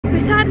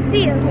we saw the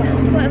seals,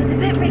 but it was a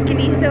bit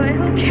rickety, so I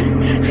hope you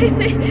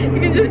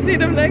can just see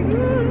them like,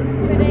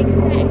 Their legs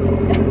thick.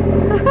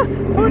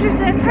 oh, there's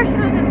a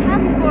person on a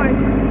paddleboard.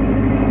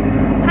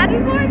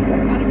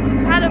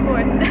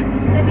 Paddleboard.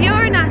 If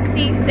you're not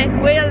seasick,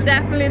 we'll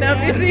definitely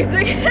not be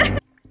seasick.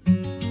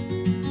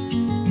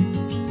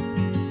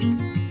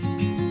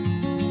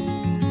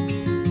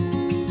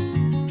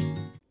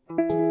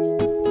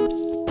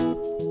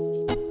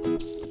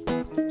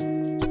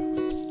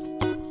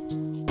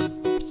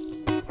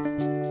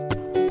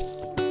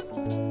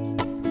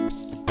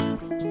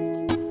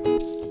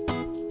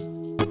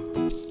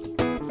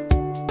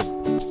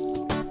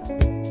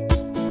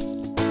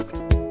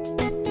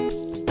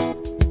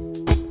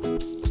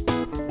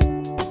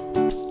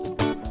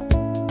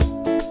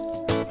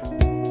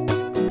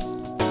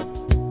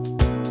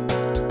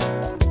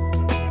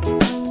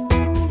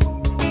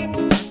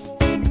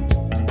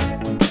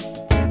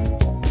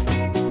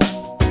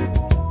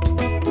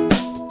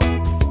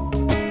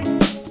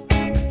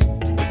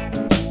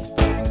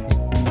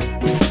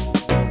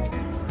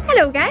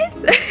 Hello guys!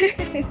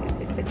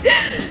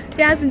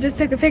 Yasmin just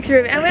took a picture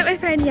of it. I'm with my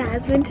friend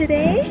Yasmin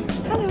today.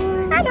 Hello!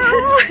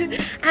 Hello!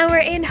 And we're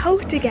in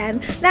Howth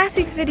again. Last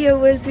week's video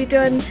was we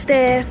done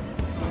the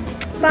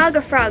bog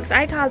of frogs.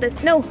 I called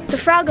it, no, the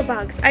frog of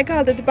bogs. I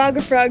called it the bog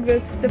of frogs.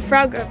 It's the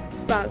frog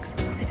of bogs,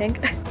 I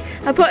think.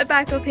 I'll put it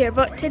back up here.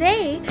 But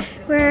today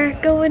we're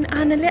going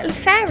on a little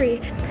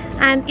ferry.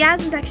 And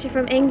Yasmin's actually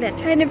from England.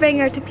 Trying to bring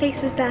her to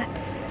places that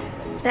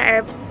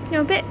are, you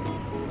know, a bit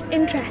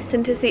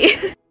interesting to see.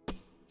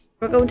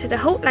 We're going to the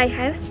Howth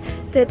Lighthouse,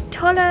 the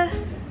Tulla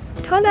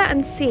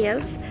and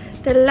Seals,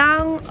 the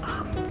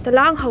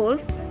long hole,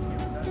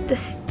 the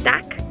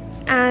stack,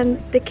 and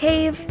the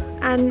cave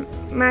and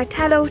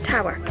Martello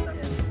Tower.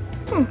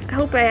 I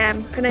hope I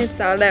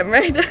pronounced all them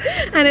right.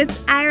 And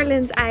it's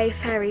Ireland's Eye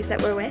ferries that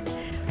we're with.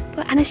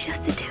 And it's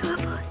just the two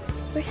of us.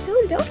 We're so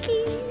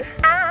lucky.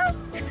 Ah,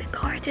 it's a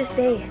gorgeous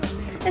day.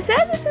 It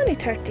says it's only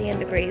 13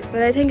 degrees,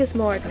 but I think it's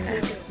more than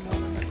that.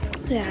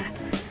 Yeah,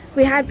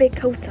 we had big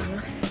coats on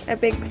us.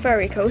 Big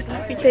furry coats,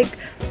 big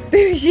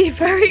bougie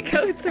furry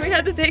coats, so we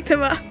had to take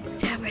them off.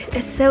 Yeah,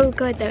 it's so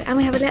good though, and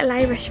we have a little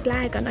Irish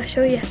flag on. I'll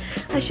show you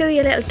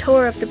a little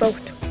tour of the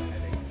boat,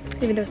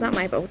 even though it's not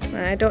my boat and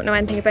I don't know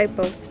anything about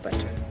boats, but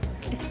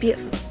it's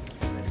beautiful.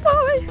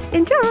 Bye!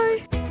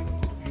 Enjoy!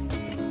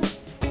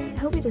 I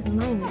hope he doesn't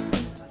mind me.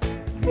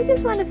 I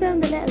just want to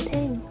film the little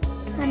thing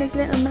and his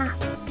little map.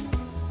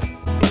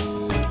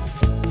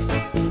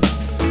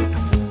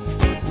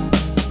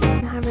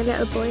 I have a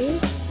little boy.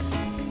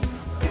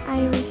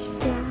 Irish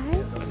flag.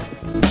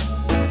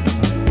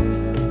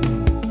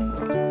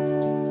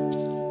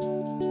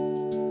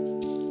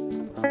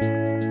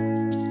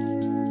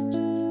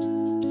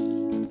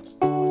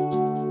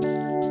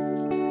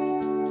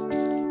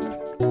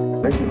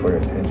 Thank you for your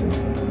attention.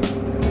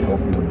 I hope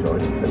you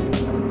enjoyed the trip.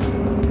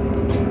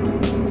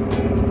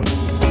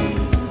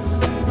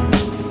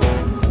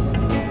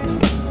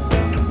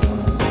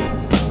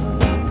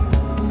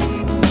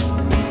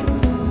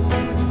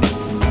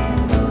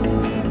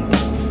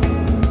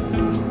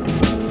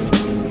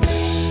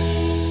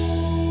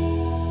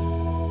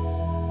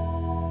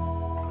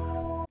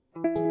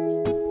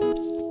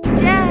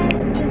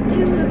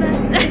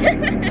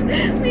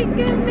 We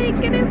can make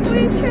it if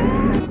we try.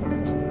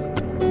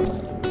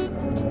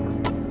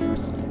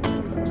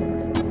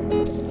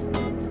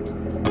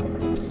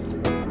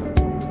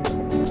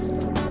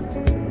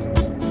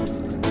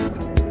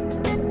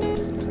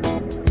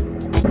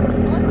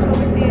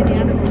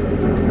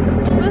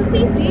 We'll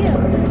see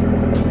seals.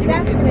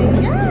 Definitely.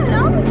 Yeah, I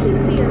always see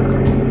seals.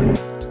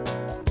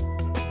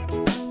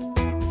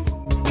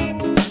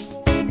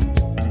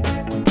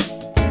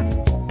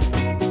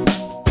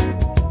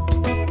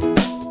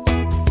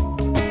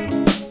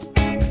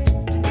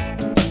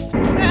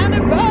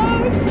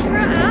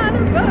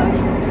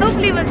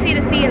 Hopefully we'll see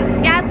the seals.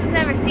 Yasmin's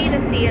never seen a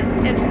seal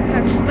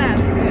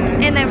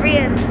in a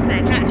real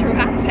thing. Natural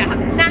habitat.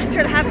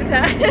 Natural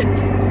habitat.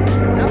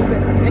 That's a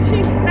bit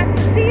fishy. That's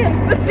the seals.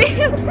 The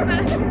seals.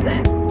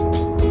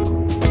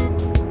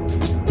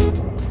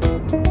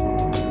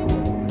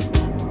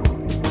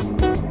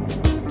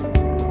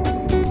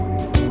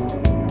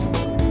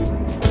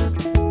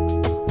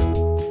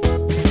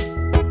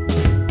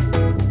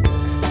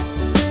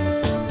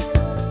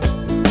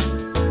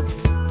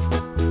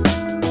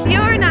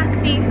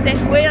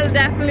 We'll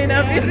definitely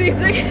not be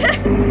seasick.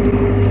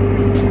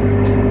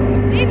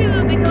 Maybe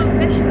we'll become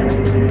fishermen.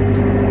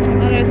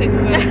 I don't think we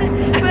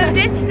will. We'll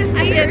ditch the sea. I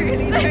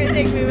really don't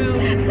think we will.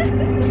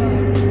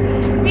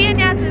 Me and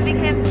Yasmin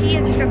became sea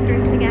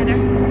instructors together.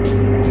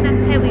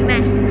 That's how we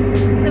met.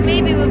 So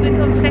maybe we'll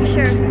become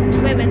fisher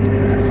women.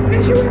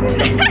 Fisher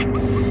women.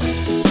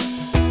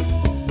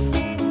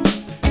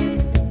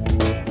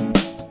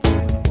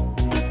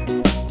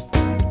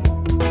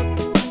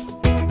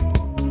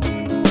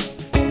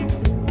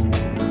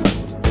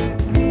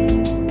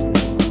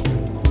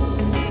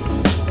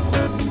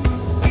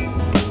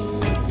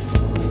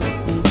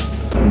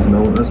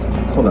 Known as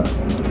Tulla.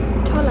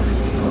 Tulla.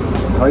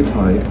 High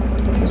tide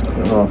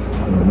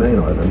main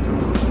island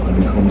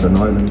and becomes an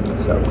island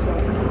itself. The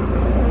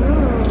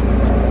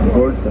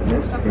birds that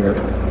nest here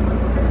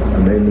are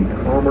mainly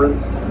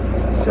cormorants,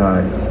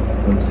 shags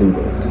and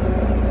seagulls.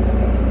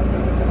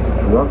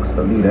 The rocks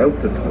that lead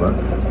out to Tulla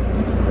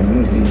are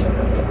usually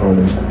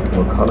home to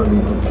a colony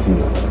of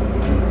seals.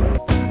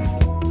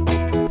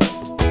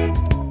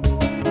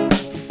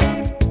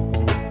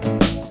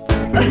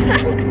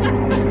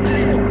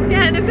 It's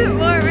getting a bit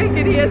more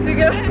rickety as we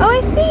go. Oh,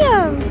 I see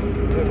him!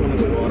 There's one in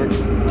the water.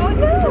 Oh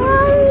no!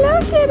 Oh,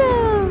 look at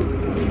him!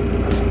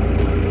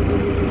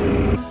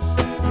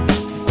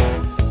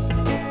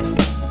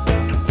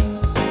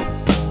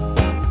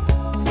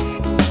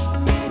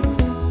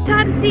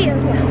 Saw the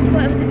seals, but it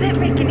was a bit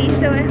rickety,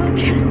 so I hope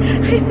you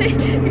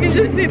can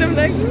just see them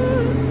like.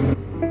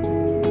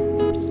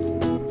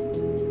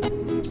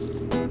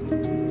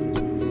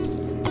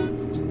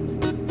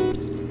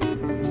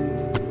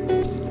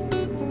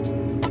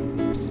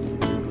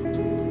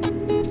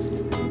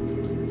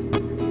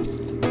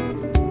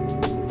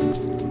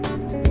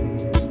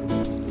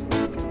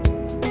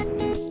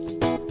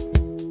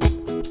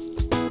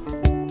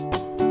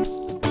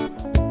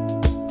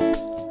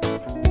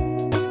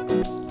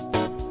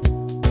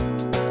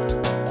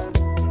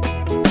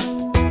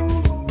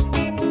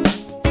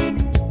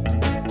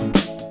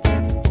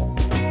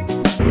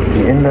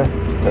 The inlet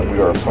that we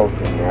are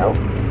approaching now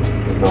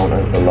is known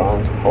as the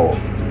Long Hole.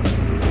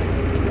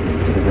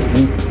 It is a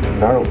deep,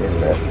 narrow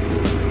inlet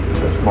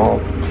with a small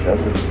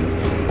sheltered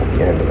beach at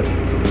the end of it.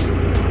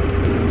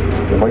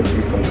 There might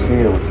be some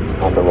seals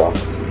on the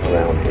rocks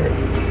around here.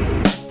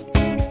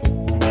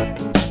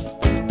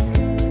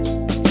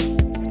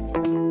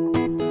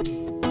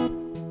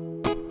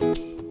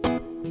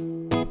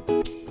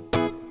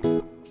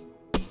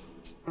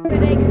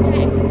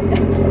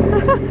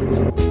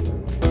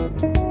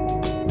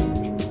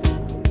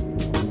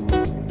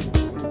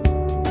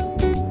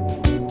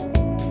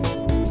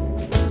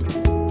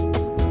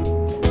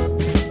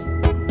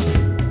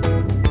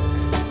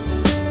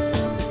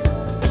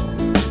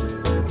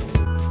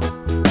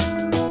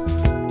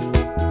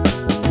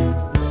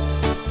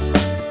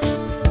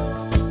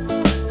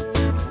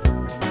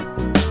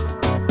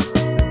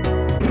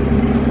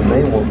 The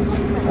main ones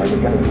are the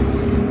gannets.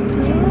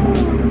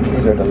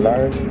 These are the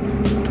large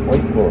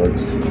white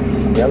birds,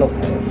 yellow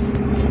heads,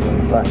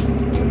 and black on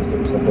the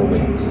tips of their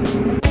wings.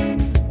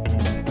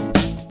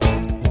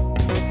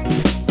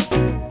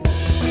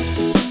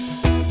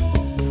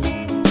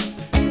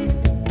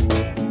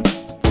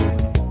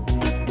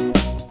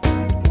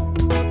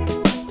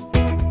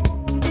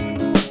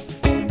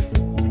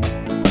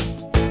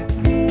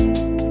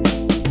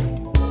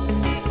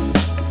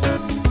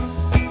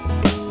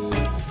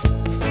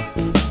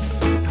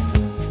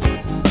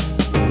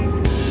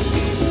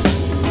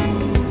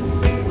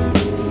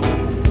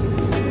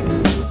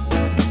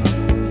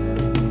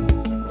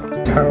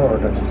 The tower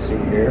that you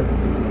see here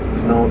is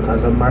known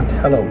as a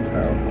Martello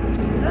Tower.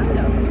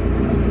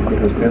 It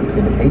was built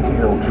in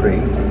 1803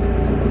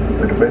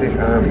 by the British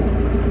Army.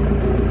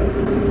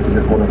 It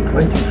is one of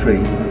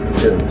 23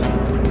 built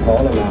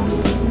all along the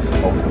east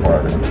coast of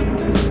Ireland.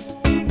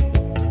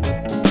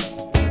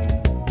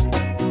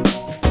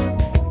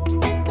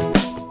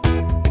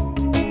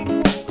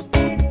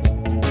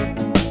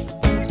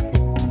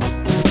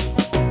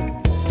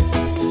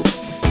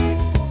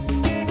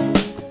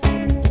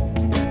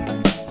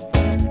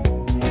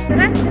 So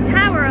that's the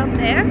tower up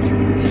there,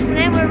 and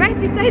then we're right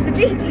beside the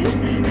beach.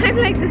 I'm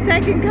like the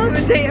second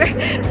commentator.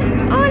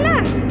 Oh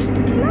look!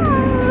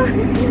 Hello!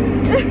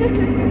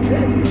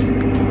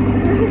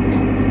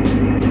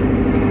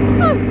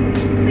 Oh,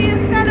 we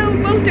have fellow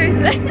boaters.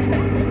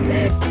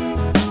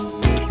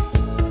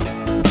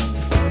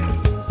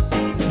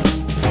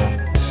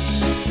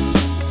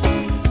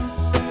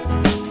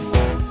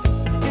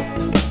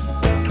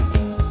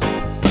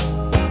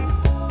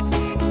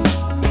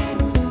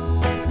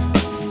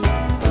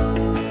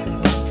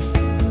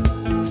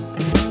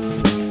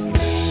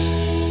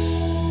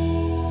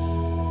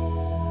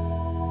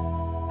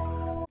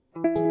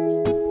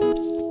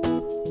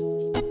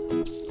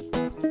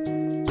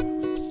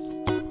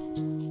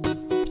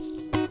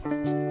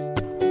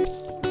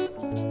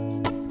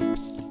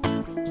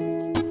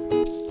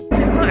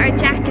 Our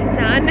jackets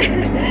on.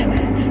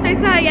 I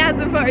saw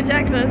Yasmin put her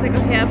jacket on. I was like,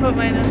 okay, I'll put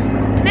mine on.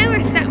 Now we're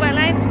I'm standing.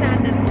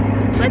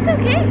 But it's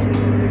okay.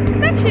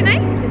 It's actually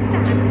nice to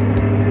stand.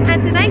 And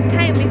it's a nice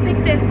time. We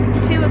picked the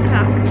 2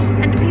 o'clock,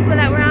 and the people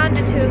that were on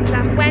the 2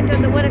 o'clock went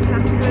on the 1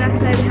 o'clock, so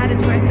that's why we had it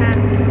to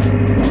ourselves.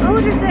 Oh,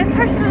 there's a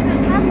person on the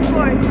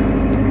paddleboard.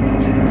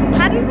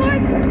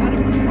 Paddleboard?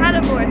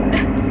 Paddleboard.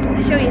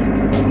 I'll show you.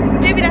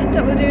 Maybe that's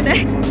what we'll do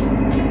next.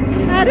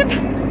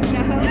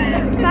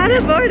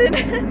 Paddleboarding.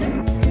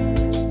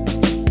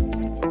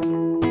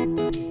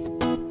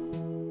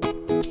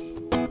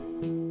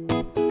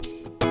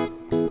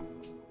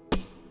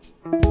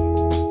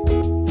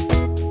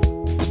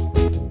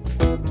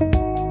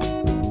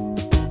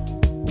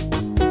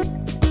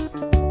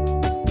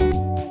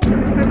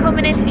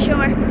 Coming into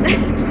shore.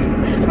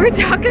 We're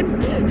talking.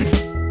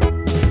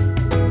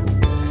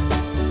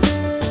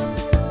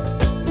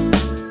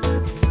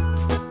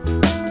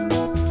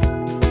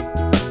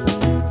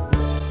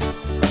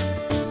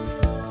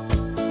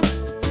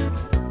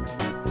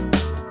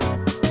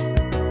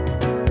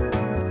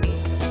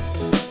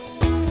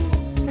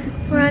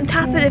 We're on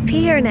top of the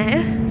pier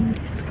now.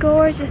 It's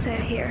gorgeous out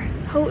here.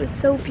 Howth is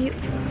so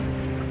beautiful.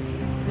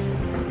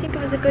 I think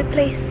it was a good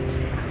place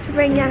to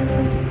bring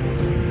Yasmin.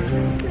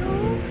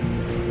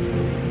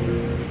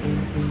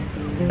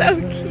 Oh, so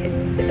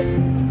cute.